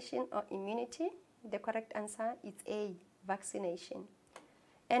vaccination or immunity? The correct answer is A, vaccination.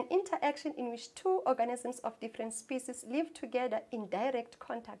 An interaction in which two organisms of different species live together in direct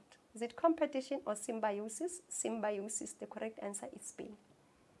contact. Is it competition or symbiosis? Symbiosis. The correct answer is B.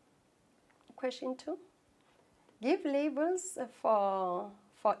 Question 2. Give labels for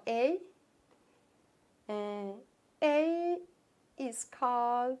A. A is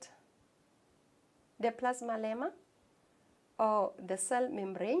called the plasma lemma or the cell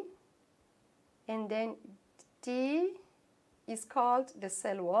membrane. And then D is called the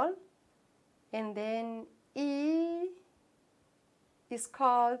cell wall, and then E is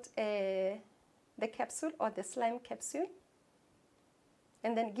called the capsule or the slime capsule.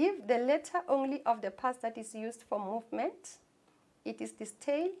 And then give the letter only of the part that is used for movement. It is this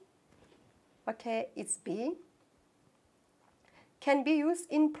tail. Okay, it's B. Can be used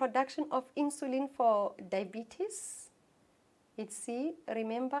in production of insulin for diabetes. It's C.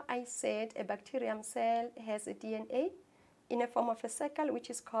 Remember I said a bacterium cell has a DNA in a form of a circle, which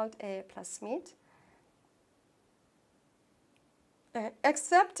is called a plasmid.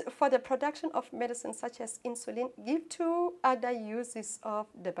 Except for the production of medicine such as insulin, give two other uses of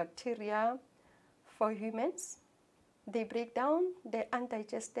the bacteria for humans. They break down the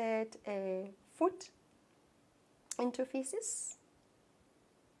undigested food into feces.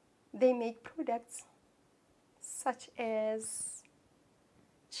 They make products such as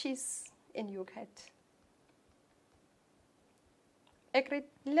cheese and yogurt. A grade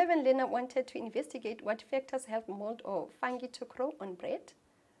 11 learner wanted to investigate what factors help mold or fungi to grow on bread.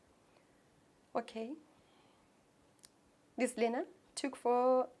 Okay. This learner took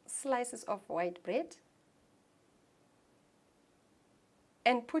 4 slices of white bread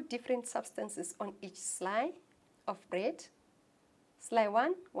and put different substances on each slice of bread. Slice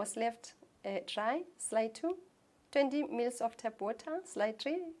 1 was left dry. Slice 2, 20 ml of tap water. Slice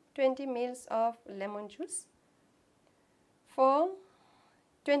 3, 20 ml of lemon juice. 4,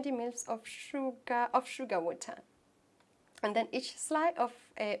 20 ml of sugar water. And then each slice of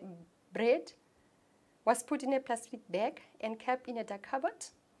bread was put in a plastic bag and kept in a dark cupboard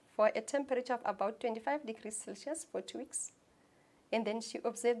for a temperature of about 25 degrees Celsius for 2 weeks. And then she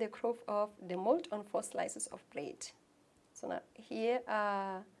observed the growth of the mold on 4 slices of bread. So now here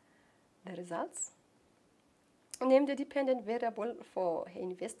are the results. Name the dependent variable for her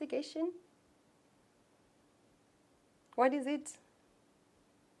investigation. What is it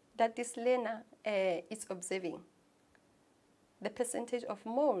that this learner is observing? The percentage of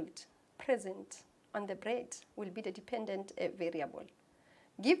mold present on the bread will be the dependent variable.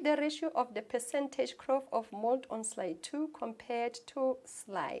 Give the ratio of the percentage growth of mold on slide 2 compared to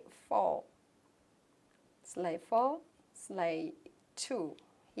slide 4. Slide 4, slide 2.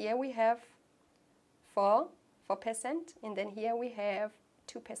 Here we have 4%, and then here we have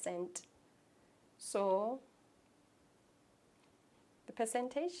 2%. So the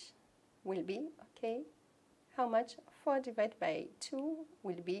percentage will be, okay, how much? 4 divided by 2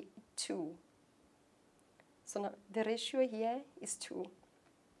 will be 2. So now the ratio here is 2.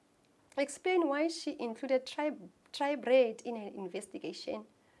 Explain why she included try bread in her investigation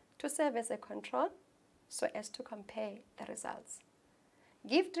to serve as a control so as to compare the results.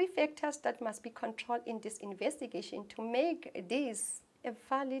 Give 3 factors that must be controlled in this investigation to make this a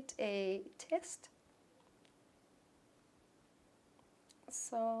valid test.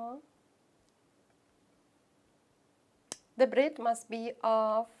 So the bread must be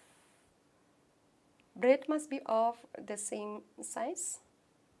of the same size.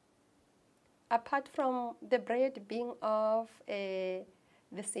 Apart from the bread being of the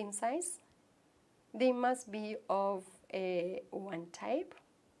same size, they must be of one type,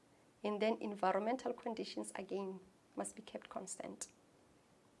 and then environmental conditions again must be kept constant.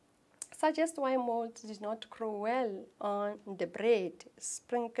 Suggest why mold did not grow well on the bread.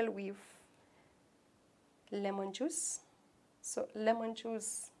 Sprinkle with lemon juice. So lemon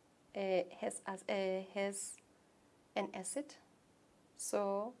juice has an acid,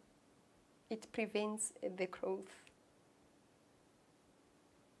 so it prevents the growth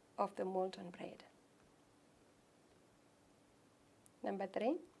of the mold on bread. Number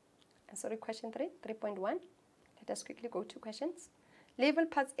 3, question 3, 3.1. Let us quickly go to questions. Label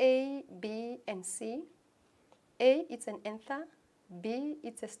parts A, B, and C. A, it's an anther. B,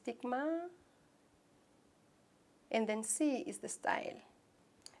 it's a stigma. And then C is the style.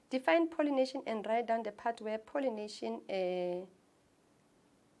 Define pollination and write down the part where pollination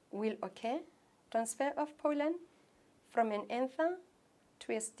will occur. Transfer of pollen from an anther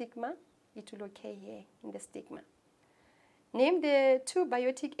to a stigma. It will occur here in the stigma. Name the 2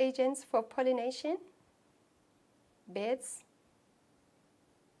 biotic agents for pollination. Birds,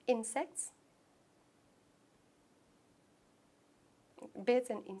 insects. Birds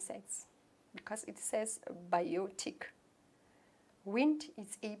and insects, because it says biotic. Wind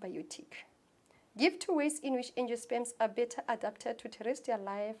is abiotic. Give 2 ways in which angiosperms are better adapted to terrestrial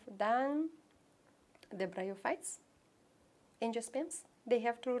life than the bryophytes. Angiosperms, they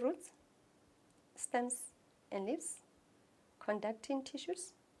have 2 roots, stems and leaves, conducting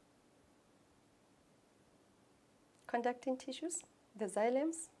tissues, the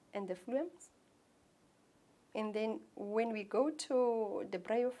xylems and the phloems. And then when we go to the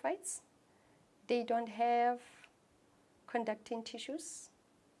bryophytes, they don't have conducting tissues,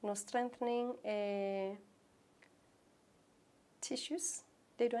 no strengthening tissues.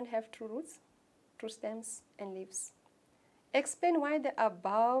 They don't have 2 roots, 2 stems and leaves. Explain why the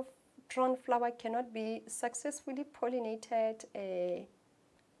above drawn flower cannot be successfully pollinated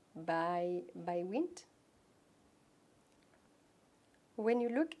by wind. When you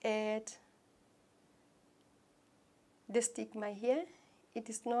look at the stigma here, it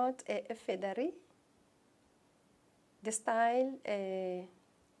is not a feathery. The style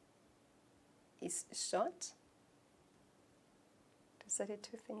is short. Those are the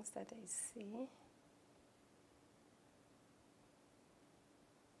 2 things that I see.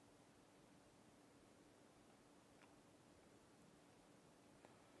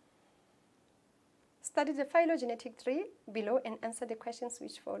 Study the phylogenetic tree below and answer the questions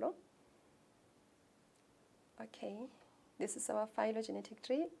which follow. Okay, this is our phylogenetic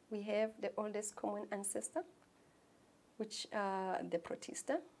tree. We have the oldest common ancestor, which are the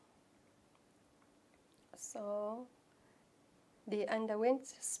Protista. So they underwent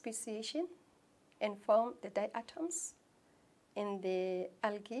speciation and formed the diatoms and the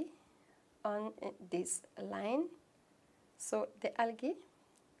algae on this line. So the algae,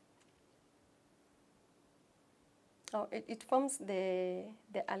 it forms the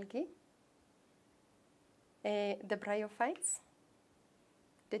algae, the bryophytes,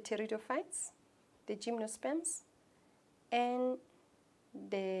 the pteridophytes, the gymnosperms, and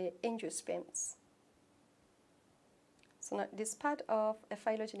the angiosperms. So now this part of a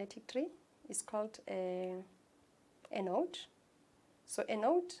phylogenetic tree is called a node. So a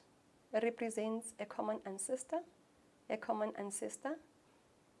node represents a common ancestor,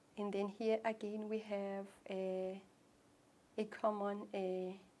 and then here again we have a common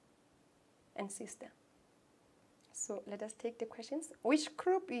ancestor. So let us take the questions. Which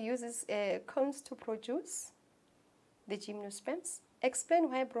group uses cones to produce? The gymnosperms. Explain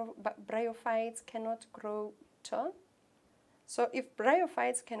why bryophytes cannot grow tall. So if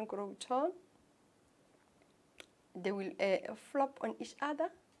bryophytes can grow tall, they will flop on each other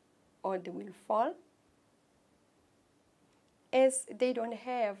or they will fall, as they don't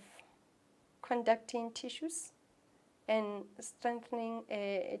have conducting tissues and strengthening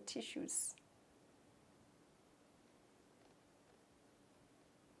tissues.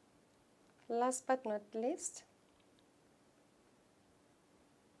 Last but not least,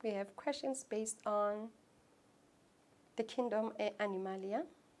 we have questions based on the kingdom Animalia.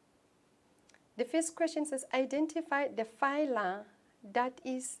 The first question says, identify the phyla that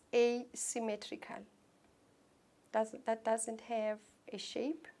is asymmetrical. That doesn't have a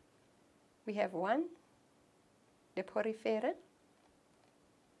shape. We have one, the Porifera,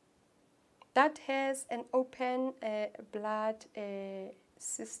 that has an open blood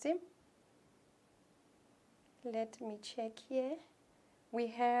system. Let me check here. We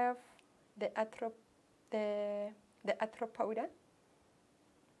have the arthropoda.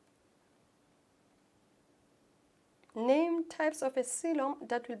 Name types of a coelom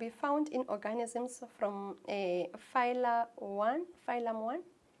that will be found in organisms from phylum 1.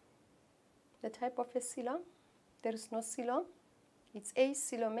 The type of a coelom, there is no coelom. It's a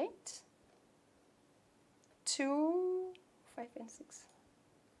coelomate. 2, 5 and 6.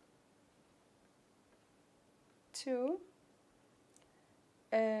 2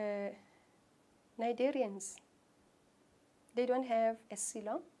 Nidarians. They don't have a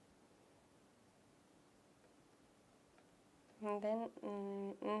coelom. And then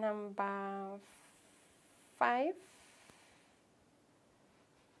number 5,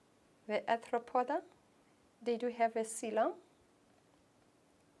 the arthropoda. They do have a coelom.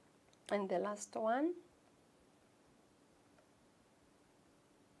 And the last one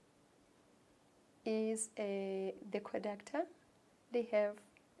is the Quadacta. They have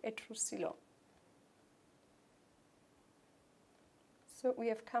a true coelom. So we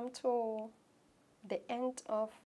have come to the end of